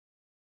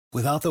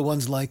Without the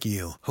ones like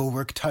you, who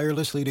work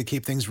tirelessly to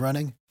keep things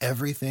running,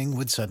 everything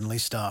would suddenly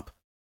stop.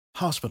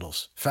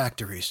 Hospitals,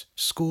 factories,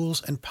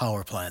 schools, and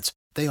power plants,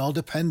 they all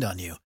depend on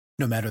you.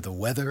 No matter the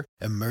weather,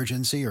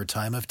 emergency, or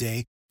time of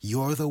day,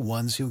 you're the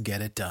ones who get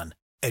it done.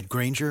 At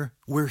Granger,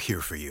 we're here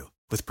for you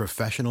with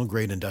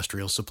professional-grade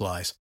industrial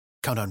supplies.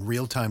 Count on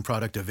real-time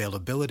product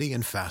availability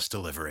and fast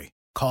delivery.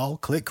 Call,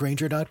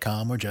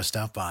 clickgranger.com, or just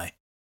stop by.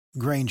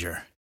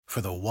 Granger, for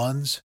the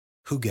ones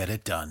who get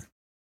it done.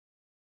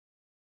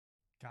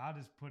 God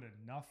has put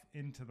enough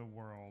into the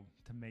world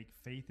to make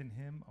faith in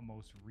him a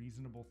most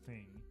reasonable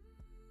thing,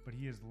 but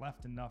he has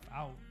left enough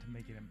out to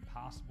make it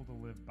impossible to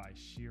live by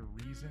sheer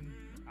reason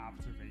or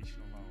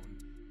observation alone.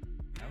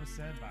 That was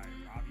said by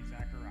Ravi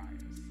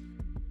Zacharias.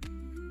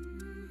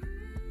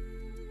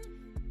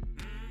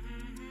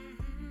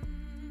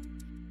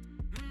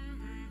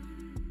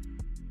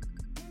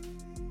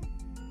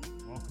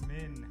 Welcome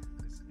in.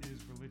 This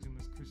is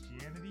Religionless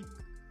Christianity.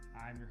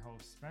 I'm your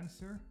host,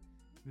 Spencer.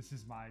 This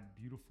is my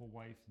beautiful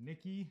wife,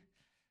 Nikki.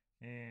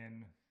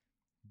 And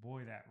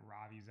boy, that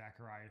Ravi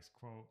Zacharias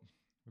quote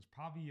was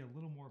probably a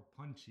little more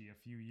punchy a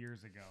few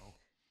years ago,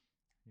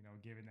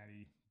 given that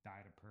he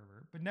died a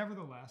pervert. But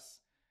nevertheless,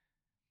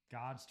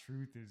 God's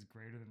truth is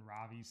greater than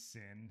Ravi's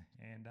sin.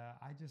 And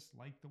I just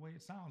like the way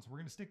it sounds. We're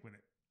going to stick with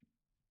it.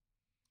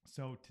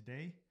 So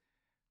today,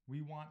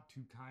 we want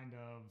to kind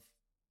of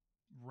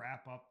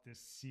wrap up this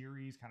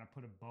series, kind of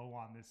put a bow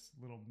on this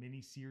little mini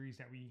series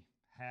that we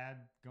had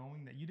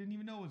going that you didn't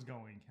even know was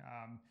going.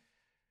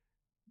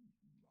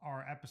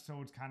 Our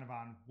episodes kind of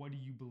on what do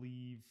you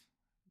believe,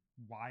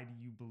 why do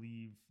you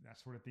believe, that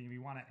sort of thing. We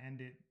want to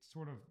end it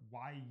sort of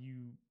why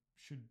you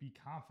should be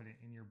confident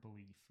in your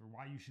belief or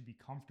why you should be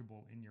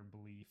comfortable in your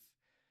belief.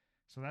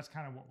 So that's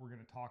kind of what we're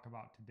going to talk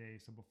about today.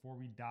 So before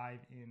we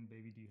dive in,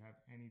 baby, do you have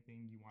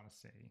anything you want to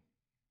say?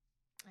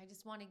 I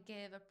just want to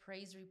give a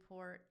praise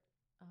report.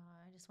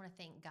 I just want to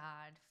thank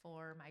God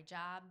for my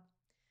job.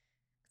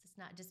 It's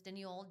not just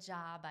any old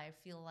job. I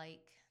feel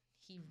like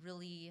he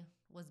really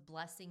was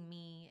blessing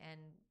me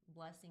and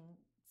blessing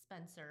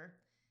Spencer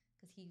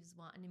because he's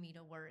wanting me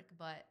to work,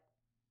 but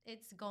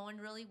it's going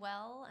really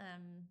well.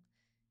 I'm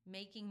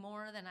making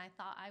more than I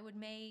thought I would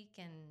make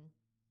and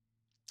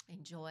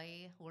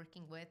enjoy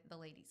working with the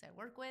ladies I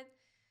work with.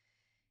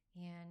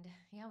 And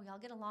yeah, we all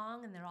get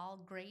along and they're all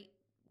great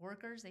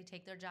workers. They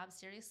take their job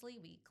seriously.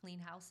 We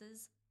clean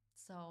houses,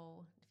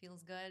 so it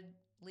feels good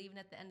leaving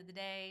at the end of the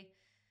day.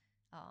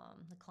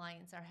 The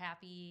clients are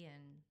happy,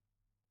 and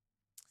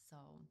so.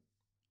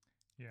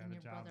 Yeah, and the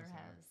your job brother is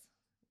has.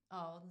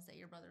 Oh, let's say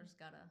your brother's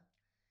got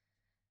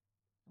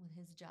with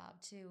his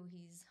job too.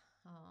 He's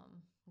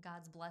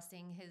God's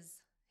blessing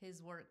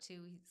his work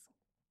too. He's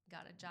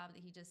got a job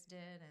that he just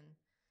did, and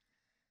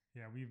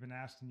yeah, we've been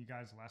asking you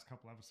guys the last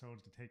couple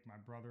episodes to take my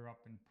brother up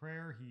in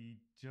prayer. He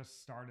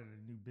just started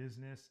a new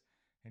business,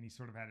 and he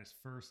sort of had his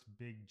first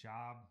big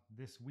job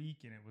this week,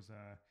 and it was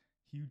a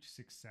huge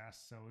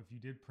success. So if you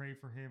did pray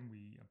for him,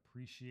 we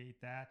appreciate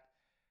that.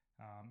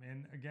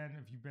 And again,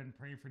 if you've been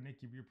praying for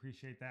Nikki, we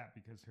appreciate that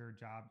because her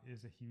job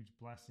is a huge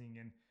blessing.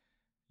 And,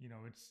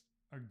 it's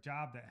a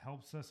job that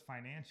helps us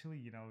financially.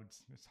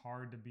 It's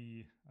hard to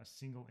be a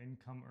single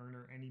income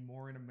earner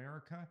anymore in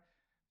America,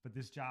 but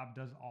this job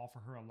does offer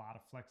her a lot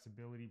of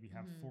flexibility. We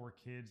have 4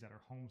 kids that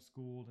are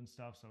homeschooled and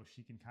stuff, so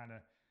she can kind of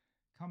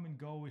come and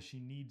go as she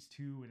needs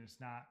to. And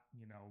it's not,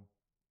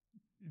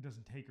 it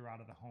doesn't take her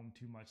out of the home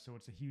too much. So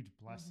it's a huge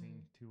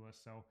blessing to us.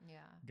 So yeah,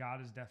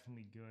 God is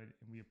definitely good,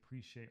 and we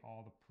appreciate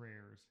all the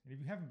prayers. And if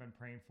you haven't been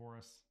praying for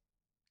us,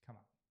 come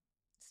on.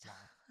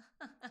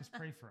 Wow. Just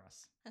pray for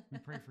us. We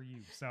pray for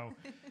you. So,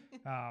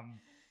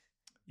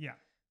 yeah.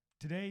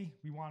 Today,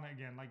 we want to,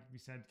 again, like we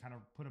said, kind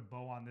of put a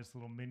bow on this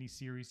little mini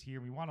series here.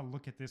 We want to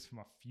look at this from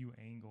a few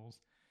angles.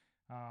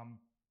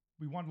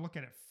 We want to look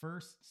at it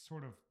first,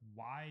 sort of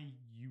why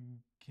you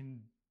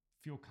can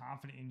feel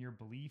confident in your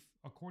belief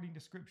according to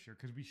Scripture,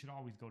 because we should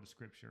always go to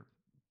Scripture.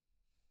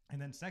 And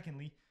then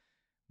secondly,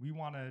 we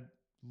want to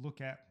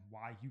look at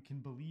why you can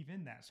believe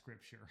in that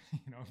Scripture.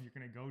 If you're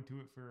going to go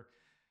to it for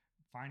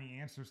finding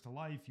answers to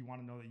life, you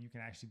want to know that you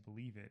can actually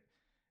believe it.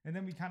 And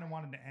then we kind of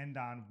wanted to end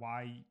on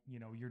why,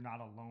 you're not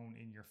alone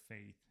in your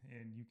faith,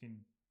 and you can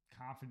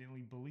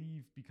confidently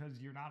believe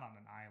because you're not on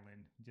an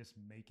island just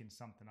making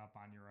something up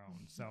on your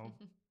own. So,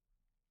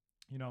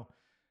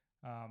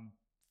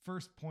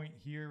 first point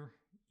here,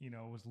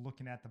 was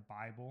looking at the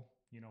Bible,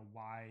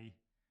 why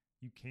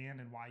you can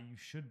and why you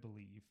should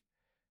believe.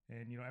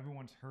 And,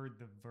 everyone's heard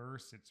the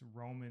verse. It's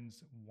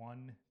Romans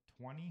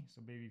 1:20.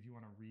 So baby, if you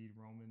want to read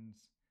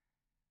Romans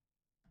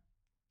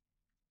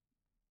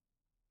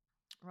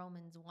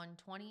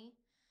 1:20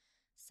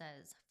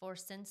 says, "For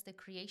since the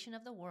creation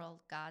of the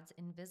world, God's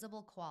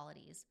invisible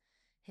qualities,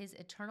 his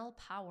eternal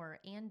power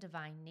and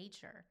divine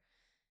nature,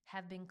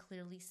 have been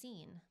clearly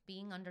seen,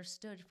 being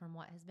understood from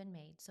what has been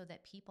made, so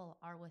that people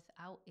are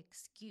without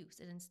excuse."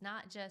 And it's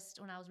not just,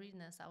 when I was reading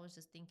this, I was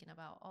just thinking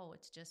about,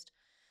 it's just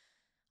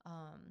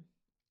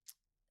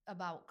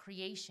about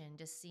creation,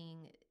 just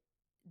seeing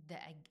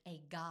that a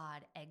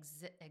God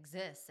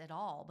exists at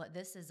all. But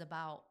this is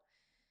about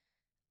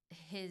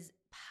his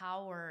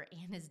power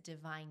and his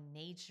divine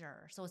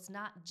nature. So it's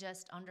not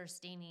just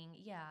understanding,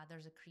 yeah,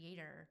 there's a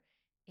creator.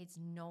 It's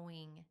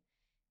knowing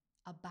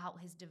about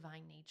his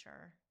divine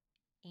nature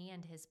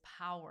and his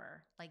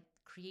power. Like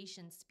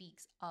creation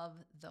speaks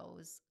of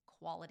those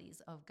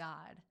qualities of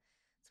God.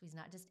 So he's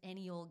not just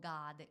any old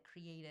God that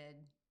created.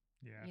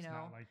 Yeah, it's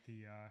not like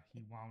he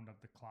wound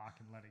up the clock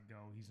and let it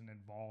go. He's an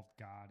involved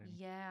God. And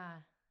yeah.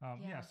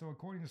 So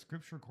according to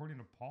scripture, according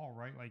to Paul,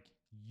 right, like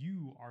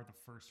you are the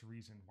first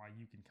reason why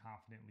you can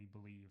confidently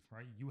believe,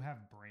 right? You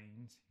have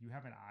brains, you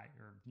have an eye,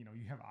 or,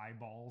 you have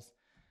eyeballs.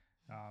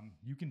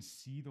 You can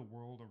see the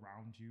world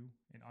around you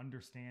and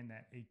understand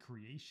that a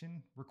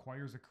creation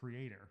requires a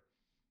creator.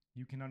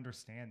 You can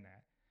understand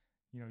that.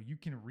 You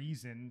can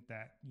reason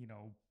that,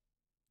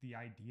 the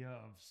idea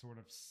of sort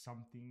of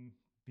something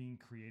being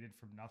created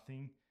from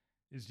nothing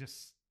is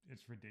just,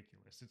 it's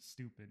ridiculous. It's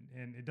stupid.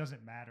 And it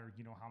doesn't matter,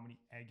 how many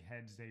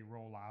eggheads they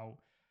roll out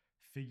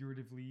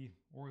figuratively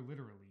or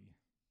literally,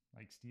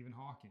 like Stephen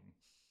Hawking.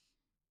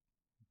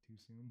 Too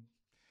soon?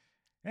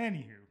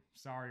 Anywho,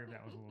 sorry if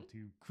that was a little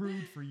too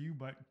crude for you,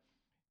 but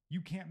you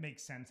can't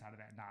make sense out of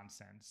that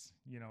nonsense.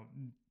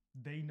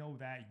 They know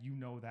that, you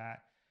know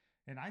that.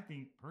 And I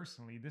think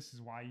personally, this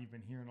is why you've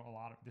been hearing a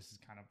lot of, this is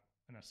kind of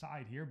an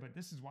aside here, but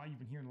this is why you've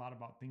been hearing a lot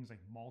about things like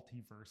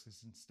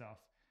multiverses and stuff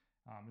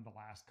in the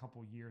last couple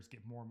of years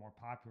get more and more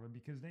popular,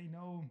 because they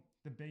know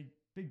the Big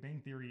Bang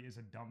Theory is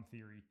a dumb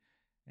theory.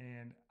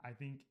 And I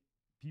think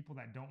people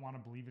that don't want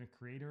to believe in a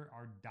creator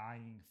are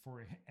dying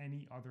for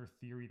any other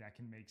theory that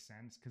can make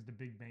sense, because the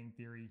Big Bang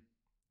Theory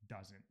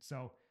doesn't.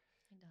 So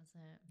it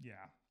doesn't.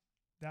 Yeah,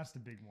 that's the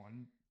big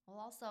one. Well,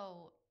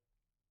 also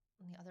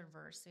in the other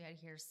verse we had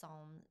here,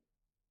 Psalm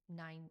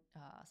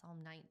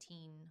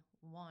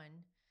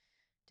 19:1,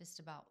 just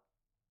about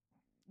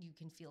you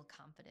can feel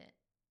confident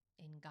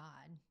in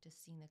God,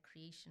 just seeing the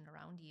creation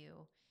around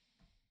you.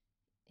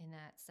 And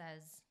that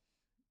says,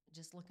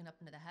 just looking up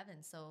into the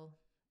heavens. So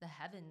the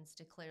heavens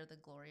declare the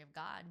glory of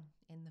God,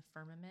 and the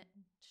firmament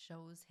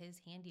shows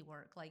his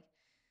handiwork. Like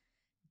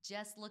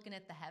just looking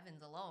at the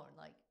heavens alone,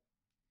 like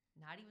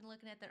not even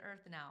looking at the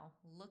earth now,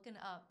 looking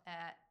up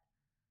at,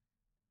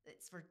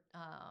 it's for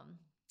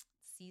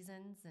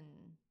seasons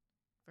and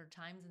for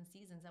times and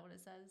seasons. Is that what it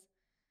says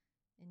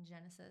in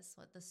Genesis?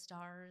 What the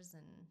stars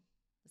and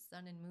the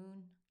sun and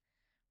moon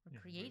were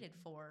created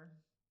for.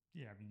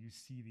 Yeah, I mean, you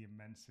see the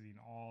immensity and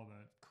all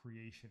the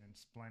creation and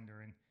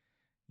splendor. And,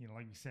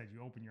 like you said,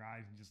 you open your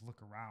eyes and just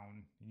look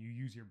around and you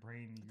use your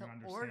brain. You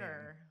understand.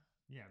 Order.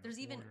 Yeah. There's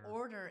even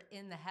order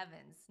in the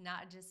heavens,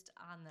 not just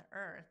on the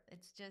earth.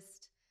 It's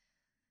just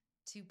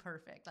too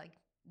perfect. Like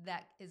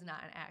that is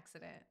not an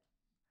accident.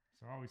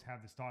 So I always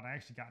have this thought. I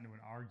actually got into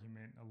an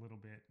argument a little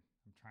bit.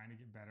 I'm trying to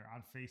get better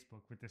on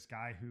Facebook with this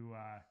guy who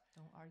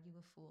don't argue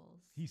with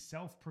fools. He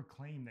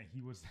self-proclaimed that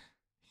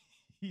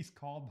he's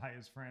called by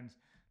his friends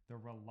the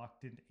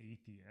reluctant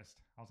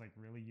atheist. I was like,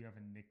 really? You have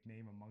a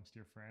nickname amongst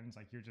your friends?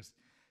 Like you're just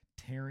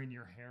tearing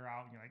your hair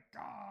out and you're like,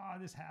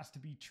 this has to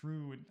be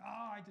true. And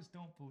I just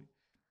don't believe.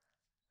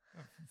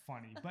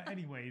 Funny. But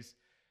anyways,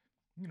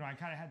 I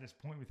kind of had this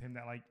point with him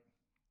that like,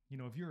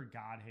 if you're a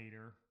God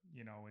hater,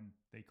 and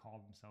they call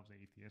themselves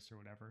atheists or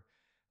whatever,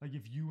 like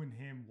if you and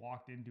him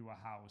walked into a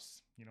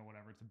house,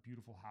 whatever, it's a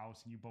beautiful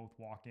house and you both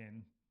walk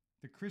in,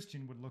 the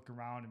Christian would look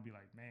around and be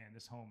like, man,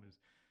 this home is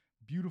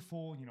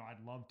beautiful.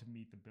 I'd love to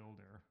meet the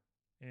builder.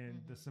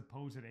 And the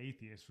supposed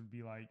atheist would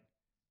be like,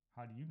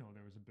 how do you know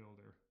there was a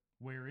builder?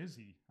 Where is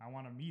he? I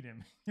want to meet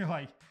him. You're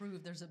like,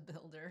 prove there's a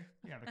builder.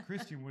 Yeah. The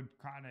Christian would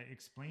kind of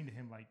explain to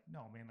him like,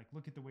 no, man, like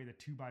look at the way the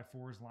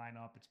 2x4s line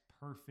up. It's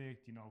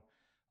perfect.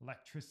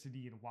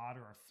 Electricity and water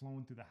are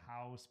flowing through the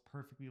house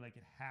perfectly. Like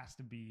it has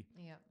to be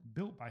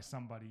built by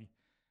somebody.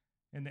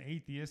 And the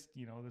atheist,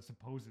 the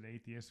supposed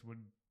atheist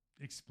would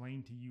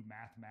explain to you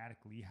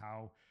mathematically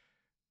how,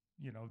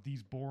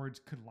 these boards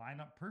could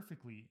line up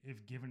perfectly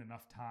if given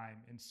enough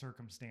time and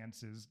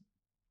circumstances,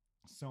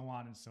 so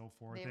on and so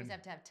forth. They always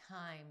have to have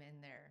time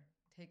in there.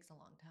 It takes a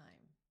long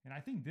time. And I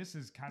think this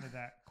is kind of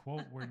that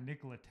quote where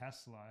Nikola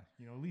Tesla,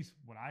 at least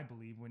what I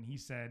believe, when he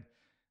said,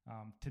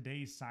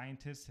 today's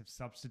scientists have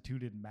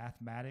substituted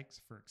mathematics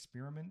for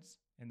experiments,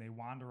 and they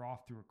wander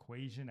off through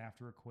equation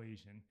after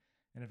equation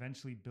and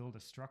eventually build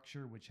a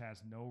structure which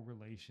has no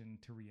relation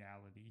to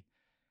reality.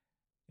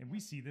 And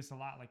we see this a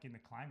lot like in the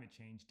climate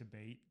change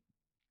debate.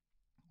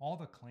 All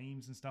the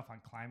claims and stuff on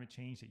climate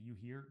change that you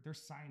hear, they're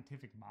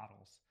scientific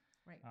models.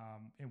 Right.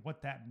 And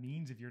what that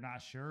means, if you're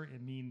not sure,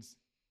 it means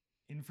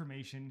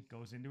information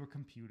goes into a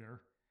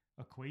computer,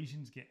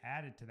 equations get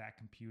added to that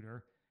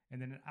computer,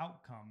 and then an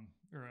outcome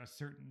or a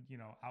certain,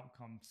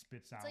 outcome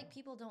spits out. It's like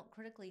people don't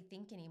critically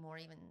think anymore,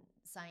 even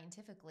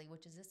scientifically,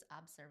 which is this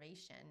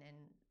observation and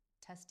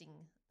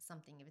testing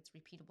something if it's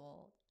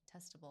repeatable,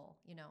 testable,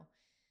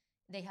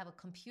 They have a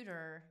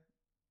computer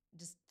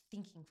just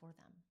thinking for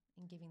them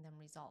and giving them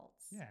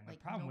results. Yeah, and like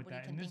the problem with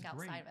that, and this is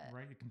great, of it.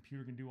 Right? The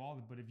computer can do all of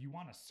it, but if you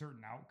want a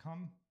certain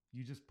outcome,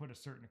 you just put a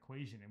certain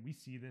equation. And we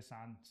see this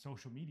on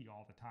social media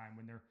all the time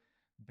when they're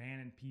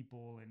banning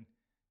people and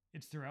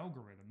it's their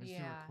algorithm. It's their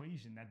Yeah.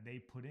 equation that they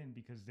put in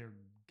because they're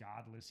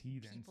godless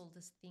heathens. People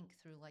just think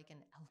through like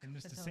an algorithm. And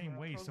it's the same or a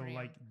way. So program.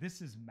 like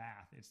this is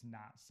math. It's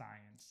not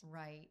science.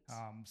 Right.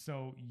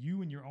 So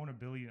you and your own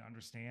ability to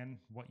understand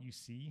what you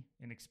see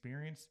and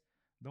experience,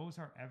 those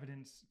are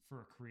evidence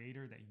for a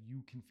creator that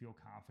you can feel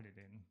confident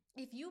in.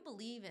 If you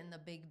believe in the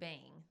Big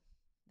Bang,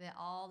 that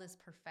all this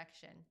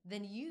perfection,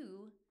 then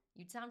you'd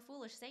sound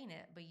foolish saying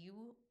it, but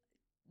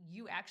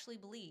you actually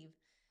believe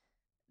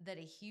that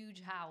a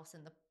huge house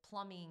and the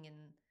plumbing and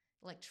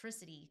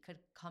electricity could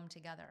come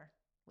together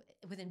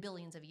within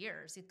billions of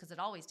years, because it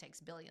always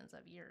takes billions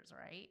of years,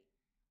 right?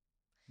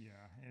 Yeah.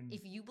 And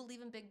If you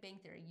believe in Big Bang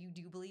Theory, you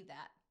do believe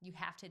that. You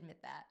have to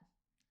admit that.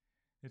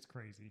 it's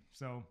crazy.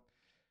 So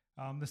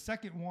the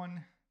second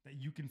one that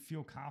you can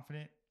feel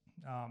confident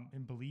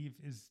and believe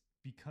is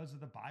because of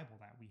the Bible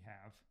that we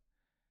have,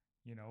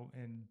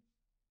 and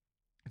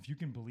if you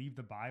can believe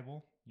the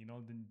Bible,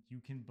 then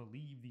you can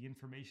believe the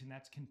information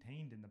that's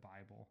contained in the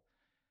Bible.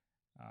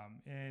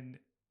 And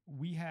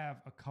we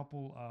have a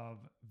couple of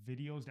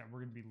videos that we're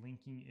going to be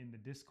linking in the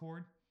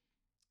Discord.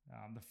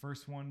 The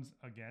first one's,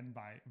 again,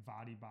 by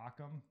Vodi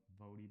Bakum,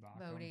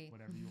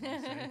 whatever you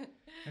want to say.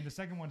 And the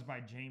second one's by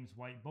James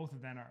White. Both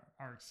of them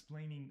are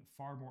explaining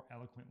far more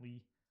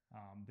eloquently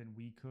than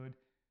we could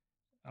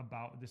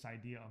about this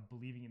idea of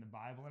believing in the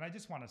Bible. And I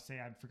just want to say,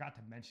 I forgot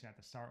to mention at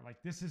the start,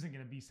 like this isn't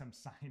going to be some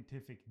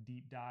scientific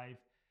deep dive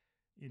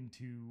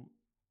into,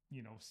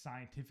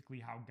 scientifically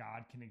how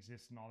God can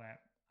exist and all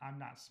that. I'm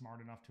not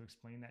smart enough to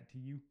explain that to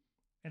you.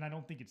 And I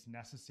don't think it's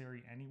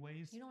necessary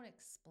anyways. You don't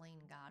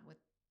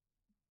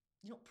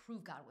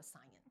prove God with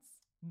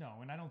science. No,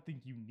 and I don't think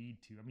you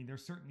need to. I mean,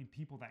 there's certainly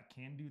people that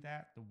can do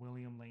that, the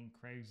William Lane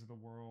Craigs of the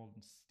world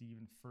and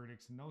Stephen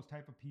Furticks and those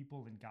type of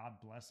people, and God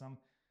bless them.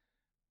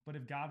 But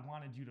if God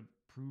wanted you to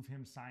prove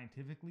him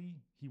scientifically,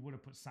 he would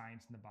have put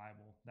science in the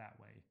Bible that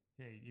way.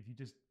 Hey, if you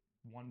just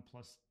 1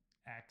 plus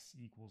X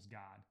equals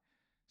God,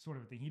 sort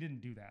of a thing. He didn't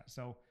do that.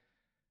 So,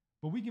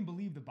 but we can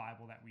believe the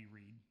Bible that we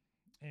read.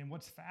 And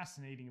what's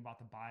fascinating about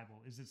the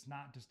Bible is it's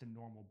not just a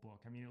normal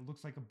book. I mean, it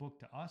looks like a book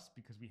to us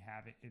because we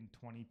have it in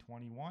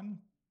 2021,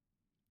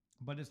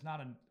 but it's not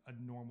a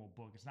normal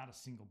book. It's not a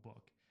single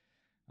book.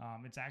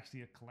 It's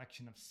actually a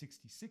collection of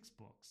 66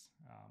 books,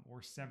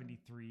 or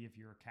 73 if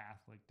you're a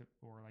Catholic,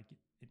 or like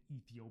an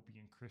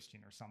Ethiopian Christian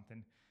or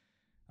something.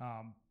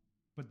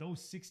 But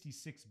those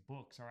 66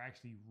 books are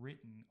actually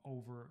written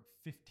over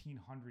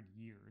 1,500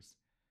 years.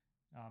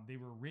 They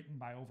were written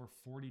by over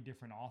 40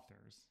 different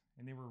authors,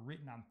 and they were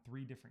written on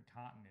 3 different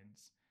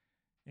continents.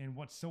 And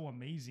what's so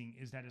amazing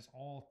is that it's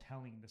all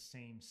telling the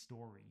same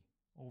story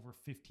over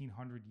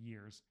 1,500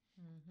 years.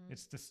 Mm-hmm.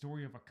 It's the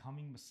story of a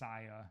coming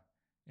Messiah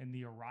and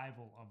the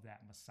arrival of that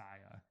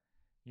Messiah,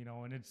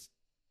 and it's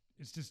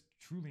just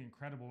truly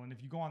incredible. And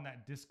if you go on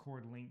that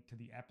Discord link to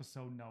the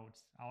episode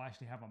notes, I'll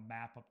actually have a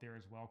map up there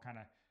as well, kind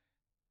of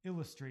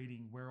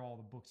illustrating where all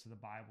the books of the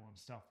Bible and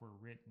stuff were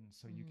written,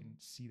 so you can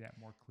see that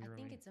more clearly.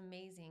 I think it's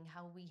amazing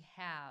how we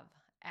have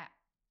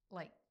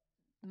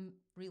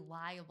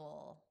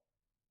reliable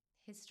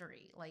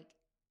history. Like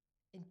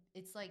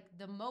it's like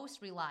the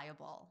most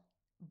reliable,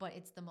 but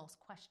it's the most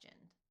questioned.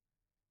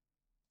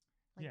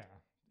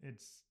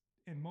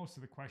 And most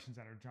of the questions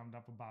that are drummed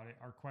up about it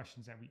are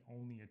questions that we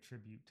only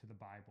attribute to the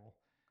Bible,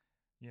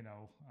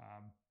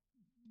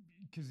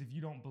 because if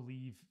you don't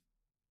believe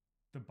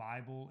the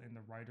Bible and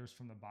the writers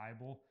from the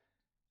Bible,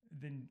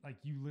 then like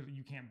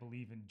you can't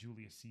believe in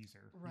Julius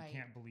Caesar. Right. You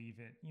can't believe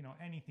it,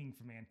 anything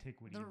from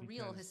antiquity. They're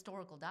real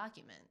historical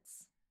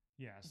documents.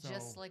 Yeah. So,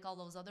 just like all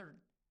those other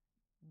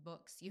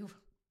books you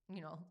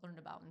learned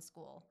about in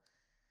school.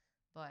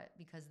 But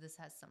because this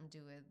has something to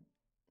do with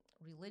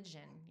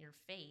religion, your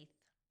faith,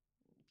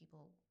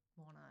 people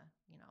want to,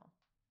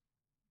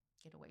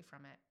 get away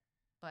from it.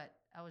 But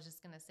I was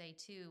just going to say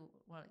too,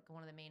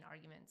 one of the main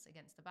arguments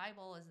against the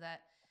Bible is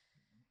that,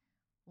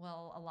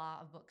 well, a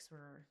lot of books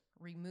were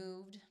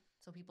removed.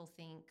 So people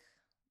think,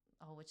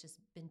 it's just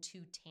been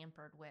too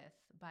tampered with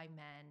by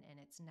men, and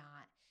it's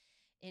not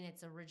in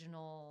its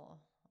original,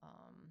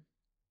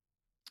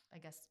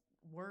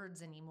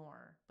 words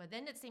anymore. But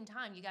then at the same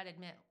time, you got to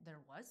admit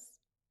there was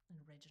an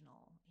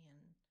original.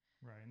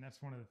 Right. And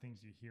that's one of the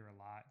things you hear a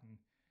lot. And,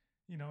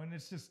 and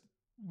it's just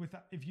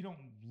if you don't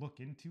look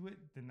into it,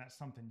 then that's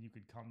something you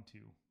could come to.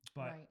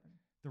 But right.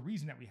 The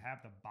reason that we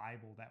have the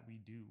Bible that we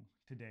do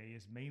today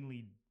is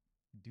mainly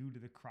due to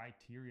the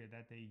criteria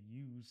that they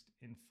used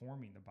in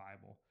forming the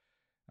Bible.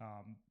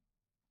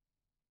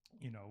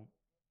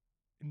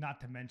 Not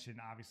to mention,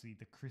 obviously,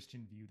 the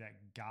Christian view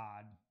that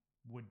God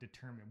would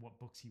determine what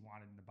books he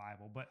wanted in the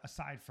Bible. But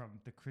aside from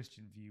the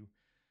Christian view,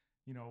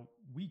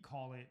 we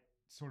call it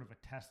sort of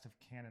a test of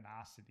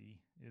canonicity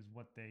is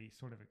what they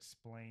sort of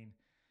explain.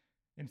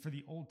 And for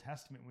the Old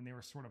Testament, when they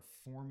were sort of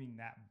forming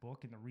that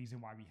book, and the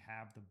reason why we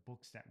have the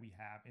books that we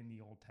have in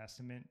the Old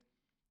Testament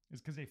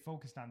is because they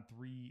focused on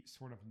 3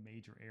 sort of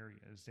major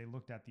areas. They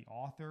looked at the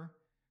author,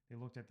 they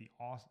looked at the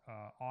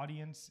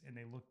audience, and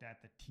they looked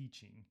at the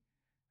teaching.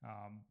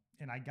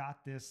 And I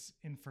got this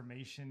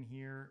information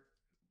here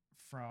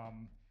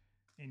from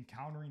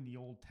Encountering the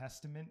Old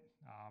Testament.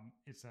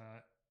 It's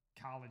a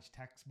college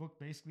textbook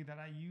basically that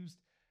I used.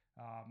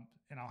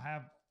 And I'll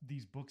have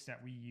these books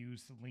that we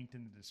use linked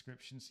in the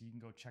description so you can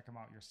go check them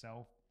out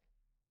yourself.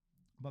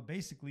 But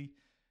basically,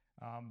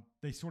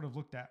 they sort of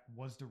looked at,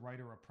 was the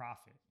writer a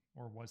prophet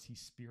or was he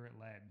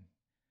spirit-led?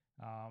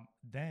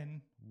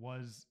 Then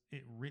was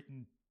it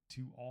written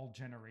to all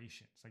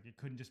generations? Like it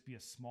couldn't just be a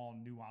small,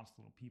 nuanced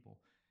little people.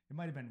 It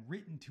might have been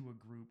written to a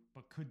group,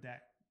 but could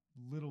that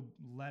little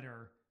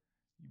letter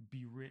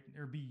be written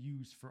or be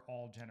used for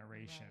all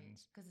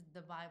generations? Because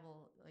the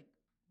Bible, like,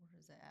 where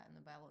is it at in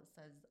the Bible? It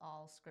says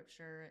all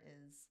scripture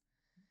is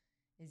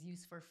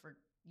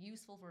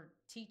useful for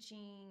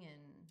teaching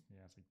and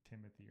it's like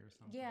Timothy or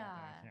something. Yeah, like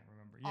that. I can't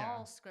remember. Yeah,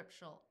 all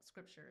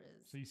scripture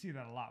is. So you see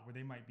that a lot where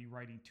they might be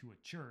writing to a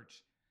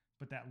church,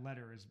 but that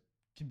letter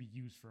can be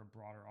used for a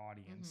broader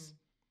audience.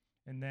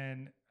 And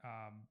then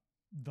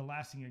the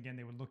last thing again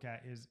they would look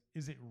at is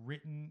it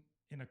written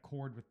in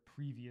accord with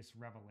previous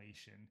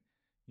revelation?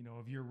 You know,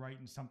 if you're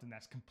writing something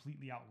that's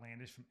completely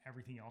outlandish from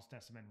everything else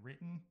that's been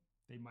written,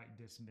 they might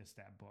dismiss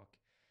that book.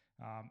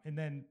 And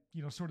then,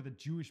 you know, sort of the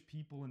Jewish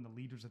people and the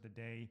leaders of the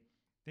day,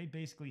 they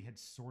basically had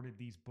sorted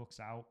these books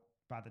out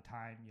by the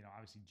time, you know,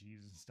 obviously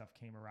Jesus and stuff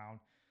came around.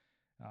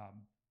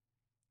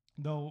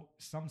 Though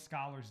some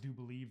scholars do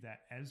believe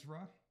that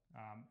Ezra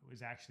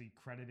was actually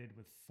credited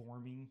with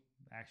forming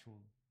the actual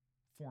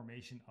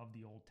formation of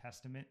the Old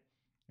Testament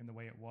and the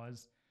way it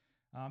was.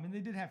 And they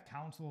did have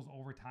councils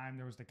over time.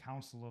 There was the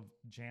Council of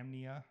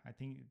Jamnia, I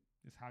think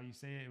is how you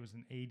say it. It was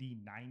in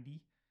AD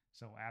 90.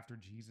 So after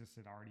Jesus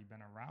had already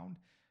been around.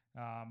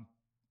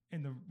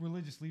 And the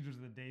religious leaders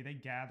of the day, they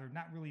gathered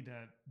not really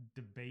to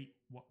debate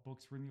what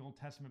books were in the Old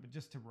Testament, but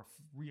just to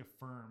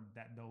reaffirm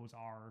that those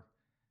are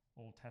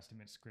Old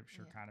Testament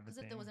scripture kind of a thing.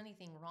 Because if there was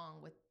anything wrong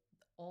with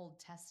Old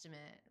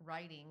Testament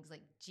writings,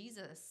 like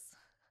Jesus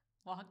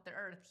walked the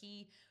earth,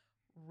 he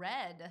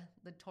read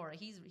the Torah.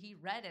 He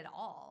read it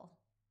all.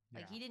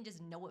 Like he didn't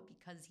just know it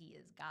because he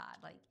is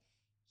God. Like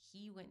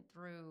he went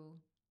through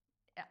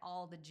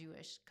all the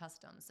Jewish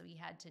customs, so he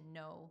had to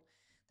know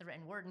the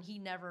written word, and he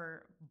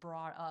never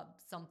brought up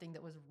something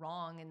that was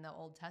wrong in the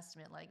Old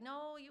Testament. Like,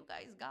 no, you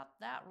guys got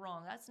that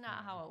wrong. That's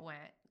not how it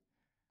went.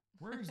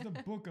 Where's the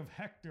book of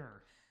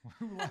Hector?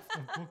 Who left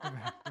the book of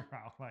Hector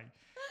out? Like,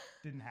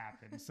 didn't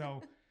happen.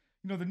 So,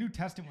 you know, the New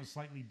Testament was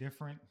slightly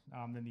different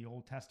than the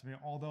Old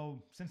Testament.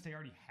 Although, since they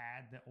already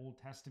had the Old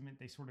Testament,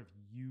 they sort of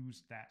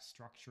used that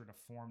structure to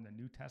form the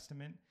New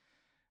Testament.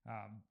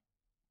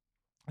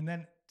 And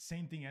then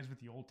same thing as with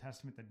the Old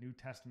Testament, the New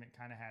Testament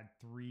kind of had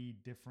 3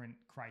 different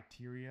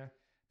criteria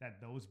that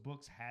those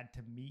books had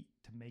to meet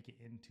to make it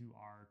into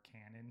our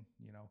canon,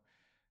 you know.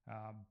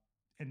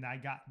 And I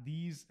got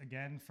these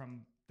again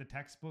from the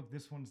textbook.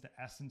 This one's the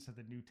essence of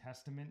the New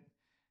Testament.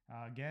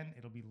 Again,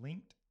 it'll be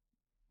linked.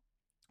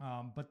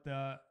 But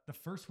the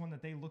first one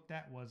that they looked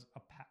at was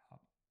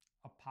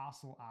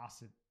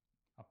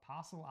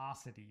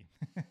Apostolosity.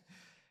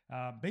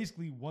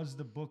 Basically, was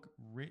the book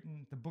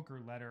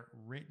or letter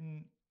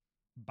written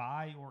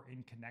by or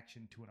in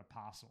connection to an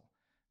apostle?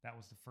 That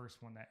was the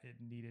first one that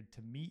it needed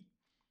to meet.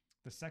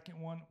 The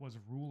second one was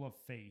rule of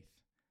faith.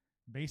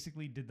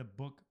 Basically, did the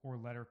book or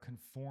letter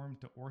conform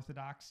to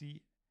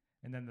orthodoxy?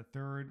 And then the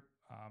third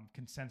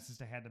consensus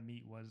they had to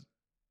meet was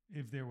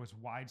if there was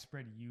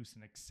widespread use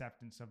and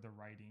acceptance of the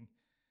writing.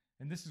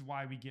 And this is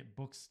why we get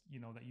books, you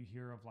know, that you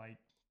hear of like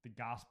the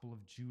Gospel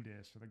of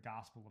Judas or the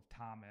Gospel of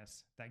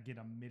Thomas that get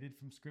omitted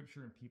from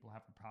scripture and people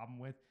have a problem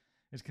with,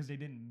 is because they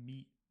didn't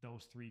meet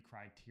those 3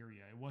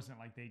 criteria. It wasn't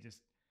like they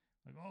just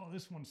like, oh,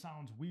 this one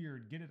sounds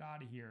weird, get it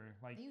out of here.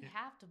 Like you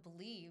have to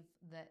believe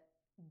that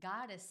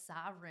God is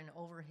sovereign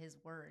over his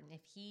word. And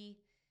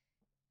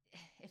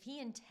if he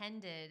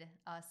intended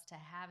us to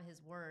have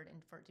his word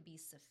and for it to be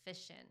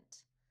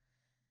sufficient,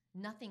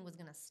 nothing was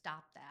going to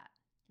stop that.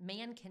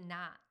 Man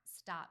cannot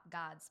stop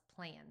God's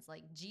plans.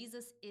 Like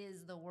Jesus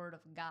is the word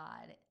of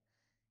God,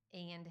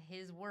 and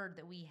his word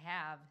that we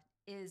have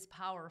is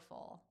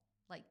powerful.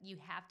 Like you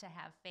have to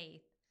have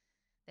faith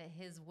that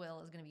his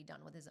will is going to be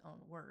done with his own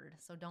word.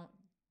 So don't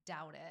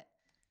doubt it.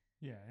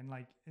 Yeah. And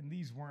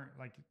these weren't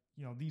like,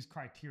 you know, these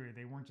criteria,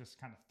 they weren't just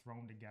kind of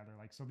thrown together.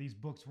 Like, so these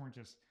books weren't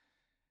just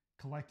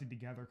collected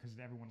together because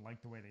everyone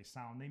liked the way they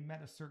sound. They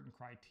met a certain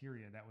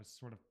criteria that was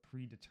sort of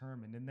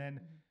predetermined. And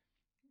then,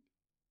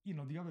 you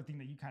know, the other thing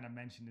that you kind of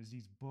mentioned is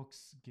these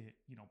books get,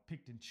 you know,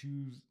 picked and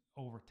choose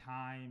over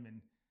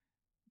time.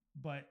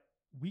 But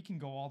we can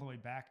go all the way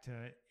back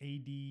to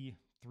AD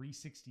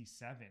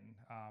 367.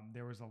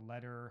 There was a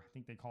letter, I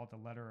think they call it the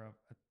letter of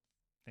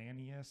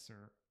Athanasius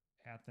or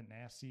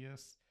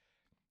Athanasius,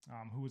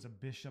 who was a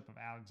bishop of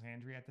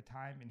Alexandria at the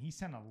time. And he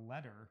sent a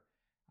letter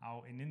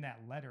out. And in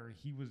that letter,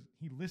 he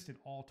listed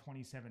all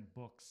 27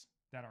 books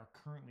that are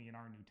currently in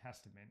our New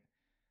Testament.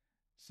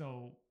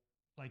 So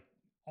like,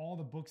 all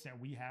the books that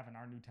we have in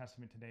our New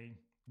Testament today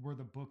were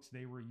the books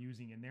they were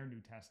using in their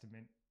New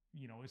Testament,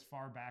 you know, as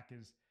far back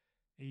as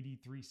AD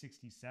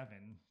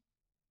 367.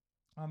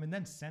 And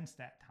then since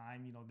that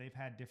time, you know, they've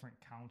had different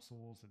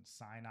councils and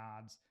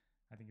synods,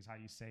 I think is how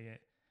you say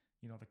it,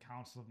 the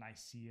Council of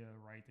Nicaea,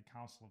 right? The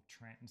Council of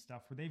Trent and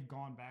stuff, where they've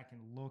gone back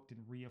and looked and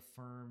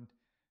reaffirmed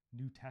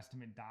New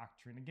Testament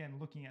doctrine. Again,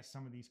 looking at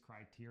some of these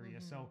criteria.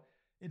 Mm-hmm. So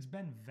it's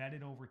been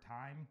vetted over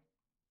time,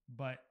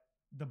 but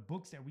the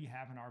books that we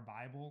have in our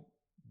Bible,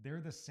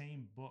 they're the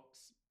same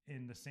books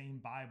in the same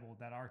Bible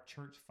that our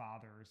church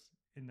fathers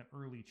in the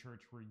early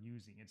church were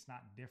using. It's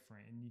not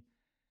different. And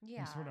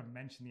you sort of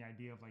mentioned the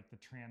idea of like the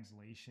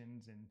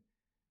translations, and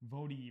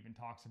Vodi even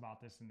talks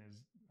about this in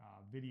his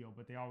video,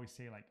 but they always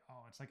say like,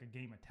 oh, it's like a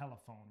game of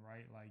telephone,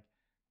 right? Like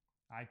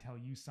I tell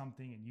you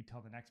something and you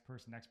tell the next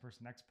person,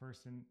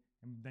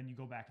 and then you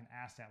go back and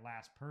ask that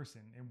last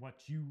person, and what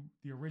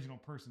the original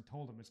person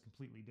told them is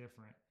completely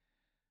different,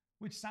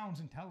 which sounds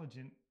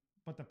intelligent.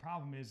 But the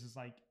problem is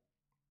like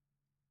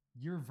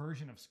your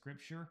version of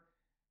scripture,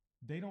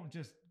 they don't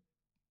just,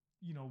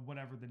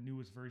 whatever the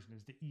newest version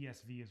is, the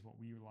ESV is what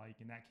we like,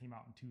 and that came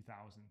out in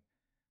 2000.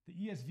 The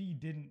ESV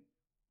didn't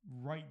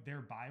write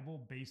their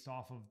Bible based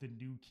off of the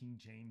New King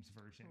James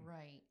Version.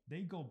 Right.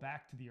 They go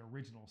back to the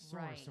original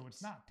source. Right. So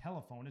it's not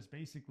telephone. It's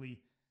basically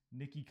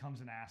Nikki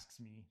comes and asks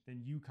me,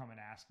 then you come and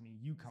ask me,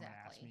 you come and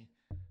ask me.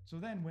 So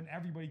then when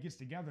everybody gets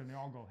together and they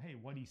all go, hey,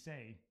 what'd he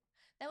say?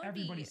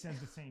 Everybody says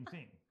the same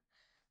thing.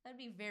 That'd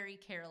be very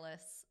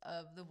careless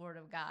of the Word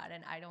of God.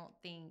 And I don't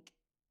think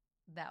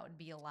that would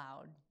be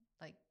allowed.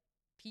 Like,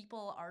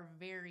 people are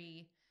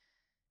very,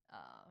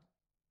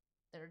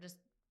 they're just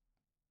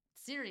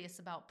serious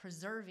about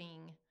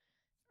preserving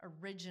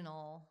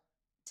original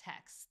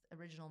text,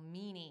 original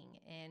meaning.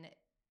 And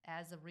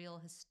as a real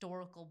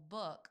historical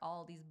book,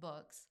 all these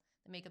books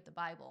that make up the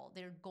Bible,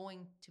 they're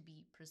going to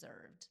be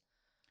preserved.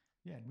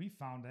 Yeah, and we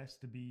found this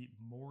to be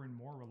more and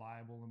more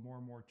reliable and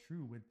more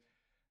true with,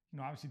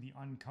 obviously the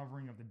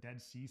uncovering of the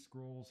Dead Sea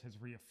Scrolls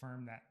has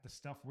reaffirmed that the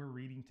stuff we're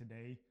reading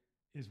today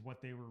is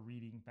what they were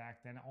reading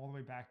back then, all the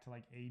way back to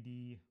like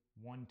AD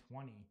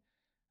 120.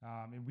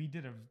 And we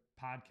did a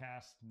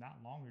podcast not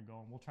long ago,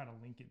 and we'll try to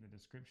link it in the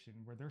description,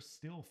 where they're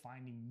still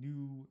finding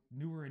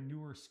newer and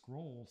newer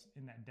scrolls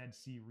in that Dead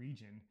Sea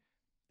region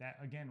that,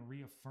 again,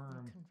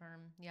 confirm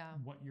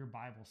what your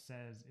Bible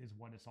says is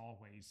what it's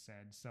always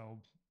said. So,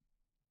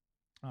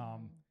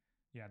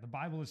 yeah, the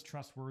Bible is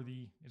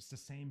trustworthy. It's the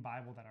same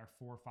Bible that our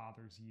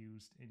forefathers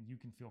used, and you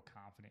can feel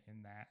confident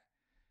in that.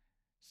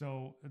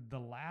 So the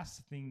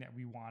last thing that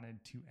we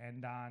wanted to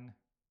end on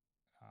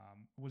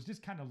was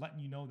just kind of letting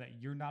you know that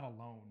you're not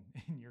alone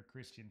in your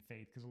Christian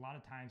faith, because a lot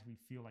of times we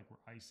feel like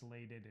we're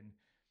isolated, and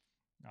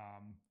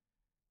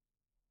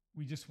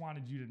we just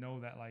wanted you to know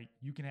that like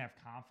you can have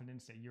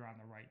confidence that you're on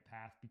the right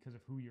path because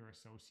of who you're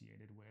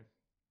associated with.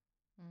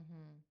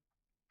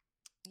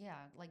 Mm-hmm. Yeah,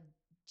 like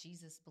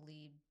Jesus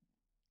believed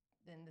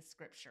in the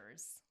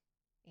scriptures,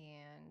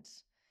 and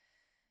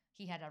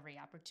he had every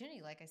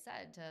opportunity, like I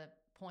said, to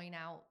point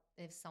out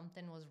if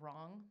something was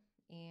wrong,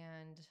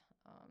 and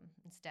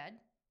instead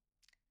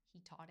he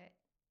taught it,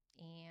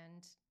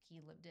 and he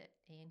lived it,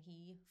 and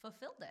he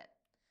fulfilled it.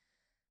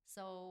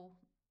 So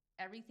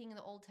everything in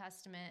the Old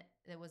Testament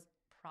that was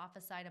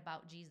prophesied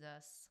about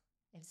Jesus,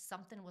 if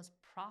something was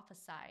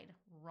prophesied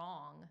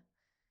wrong,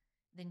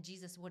 then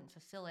Jesus wouldn't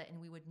fulfill it,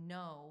 and we would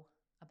know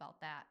about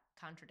that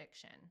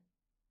contradiction.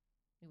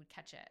 We would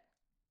catch it.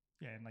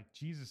 Yeah, and like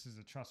Jesus is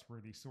a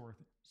trustworthy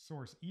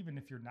source, even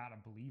if you're not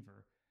a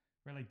believer,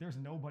 right? Like there's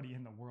nobody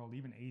in the world,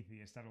 even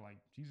atheists, that are like,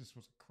 Jesus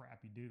was a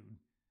crappy dude.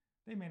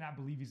 They may not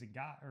believe he's a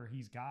God or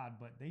he's God,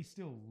 but they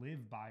still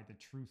live by the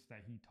truths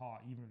that he taught,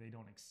 even if they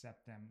don't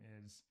accept them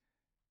as,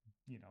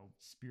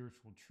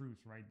 spiritual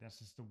truths, right? That's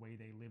just the way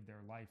they live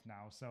their life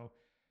now. So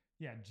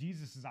yeah,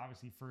 Jesus is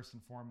obviously first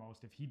and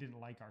foremost. If he didn't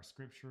like our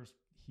scriptures,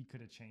 he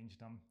could have changed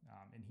them,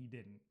 and he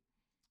didn't.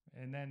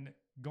 And then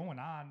going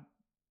on,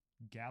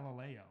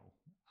 Galileo,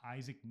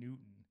 Isaac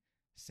Newton,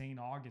 St.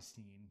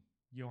 Augustine,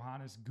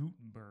 Johannes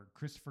Gutenberg,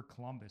 Christopher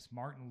Columbus,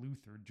 Martin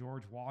Luther,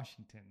 George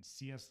Washington,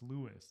 C.S.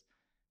 Lewis,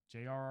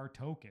 J.R.R.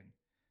 Tolkien,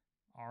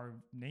 our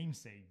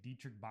namesake,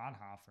 Dietrich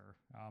Bonhoeffer,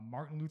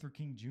 Martin Luther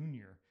King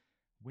Jr.,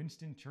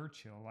 Winston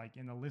Churchill,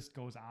 and the list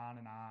goes on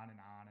and on and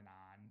on and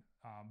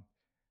on.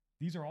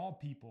 These are all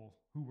people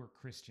who were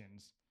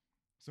Christians.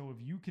 So if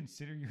you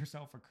consider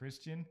yourself a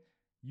Christian,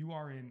 you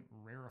are in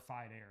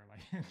rarefied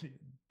air.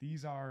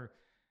 These are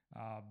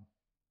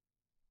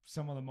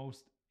some of the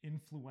most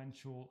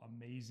influential,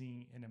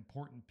 amazing, and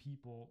important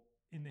people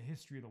in the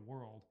history of the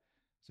world.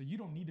 So you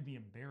don't need to be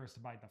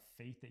embarrassed by the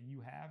faith that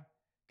you have,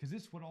 because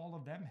it's what all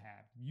of them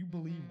had. You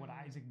believe what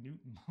Isaac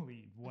Newton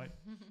believed, what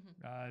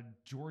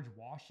George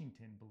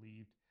Washington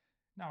believed.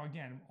 Now,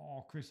 again,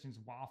 all Christians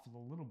waffle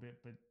a little bit,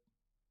 but,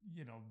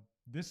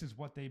 this is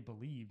what they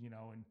believe,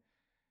 and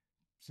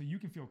so you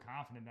can feel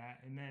confident in that.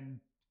 And then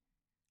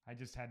I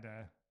just had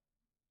to,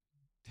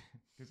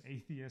 because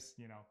atheists,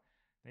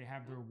 they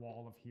have their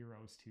wall of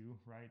heroes too,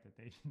 right? That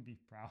they can be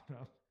proud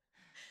of.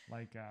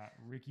 Like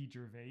Ricky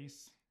Gervais,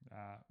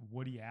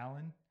 Woody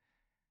Allen,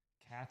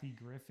 Kathy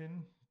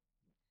Griffin,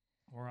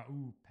 or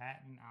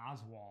Patton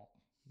Oswalt.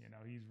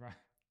 He's right.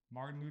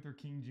 Martin Luther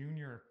King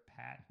Jr.,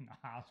 Patton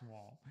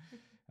Oswalt.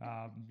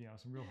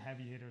 Some real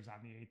heavy hitters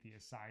on the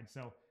atheist side.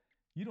 So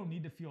you don't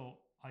need to feel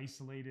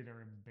isolated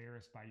or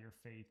embarrassed by your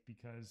faith,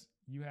 because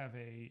you have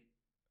a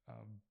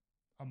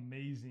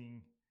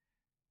amazing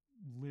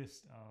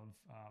list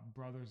of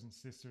brothers and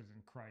sisters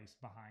in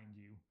Christ behind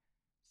you.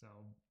 So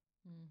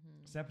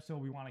this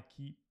episode we want to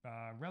keep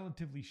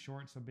relatively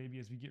short. So baby,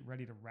 as we get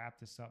ready to wrap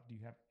this up, do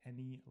you have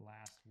any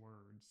last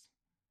words?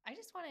 I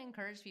just want to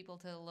encourage people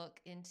to look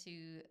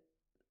into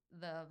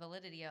the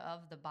validity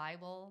of the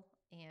Bible.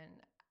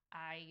 And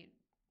I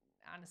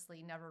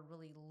honestly never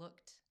really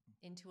looked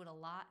into it a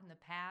lot in the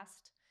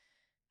past.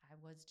 I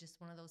was just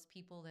one of those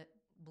people that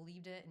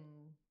believed it and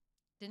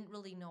didn't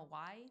really know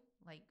why,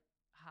 like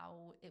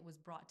how it was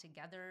brought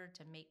together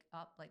to make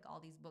up like all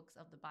these books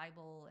of the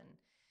Bible. And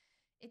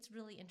it's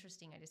really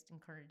interesting. I just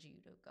encourage you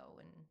to go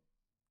and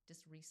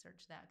just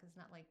research that, because it's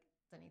not like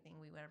it's anything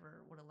we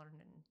ever would have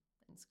learned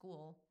in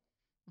school.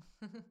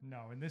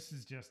 No, and this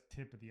is just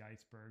tip of the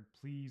iceberg.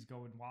 Please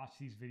go and watch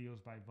these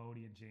videos by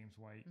Vody and James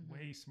White.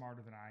 Way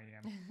smarter than I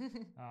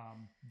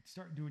am.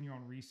 Start doing your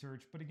own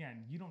research. But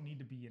again, you don't need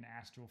to be an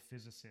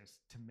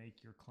astrophysicist to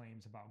make your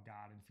claims about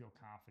God and feel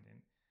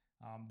confident.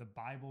 The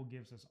Bible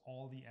gives us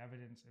all the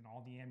evidence and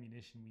all the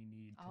ammunition we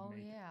need to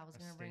make. Oh yeah, I was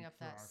going to bring up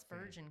that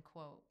Spurgeon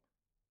quote.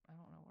 I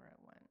don't know where it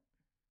went.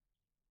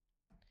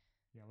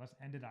 Yeah, let's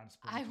end it on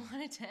Spurgeon. I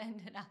wanted to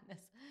end it on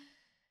this.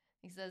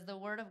 He says, the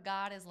word of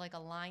God is like a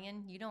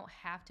lion. You don't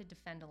have to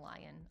defend a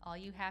lion. All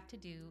you have to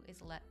do is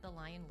let the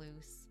lion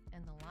loose,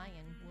 and the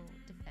lion will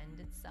defend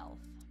itself.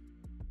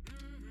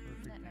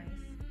 Perfect. Isn't that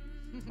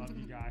nice? Love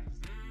you guys.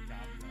 God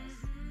bless.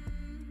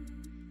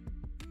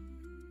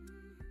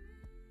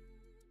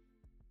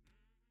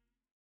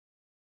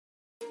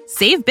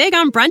 Save big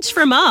on brunch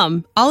for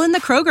mom, all in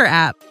the Kroger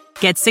app.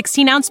 Get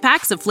 16-ounce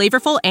packs of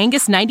flavorful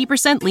Angus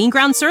 90% lean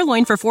ground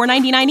sirloin for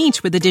 $4.99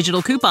 each with a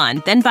digital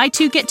coupon. Then buy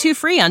 2, get 2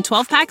 free on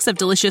 12 packs of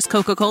delicious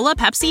Coca-Cola,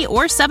 Pepsi,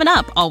 or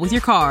 7-Up, all with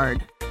your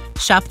card.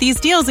 Shop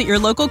these deals at your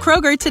local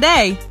Kroger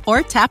today,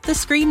 or tap the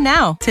screen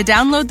now to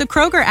download the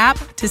Kroger app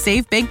to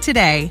save big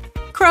today.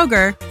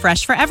 Kroger,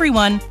 fresh for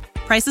everyone.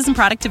 Prices and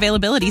product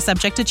availability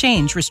subject to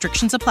change.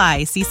 Restrictions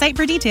apply. See site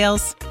for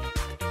details.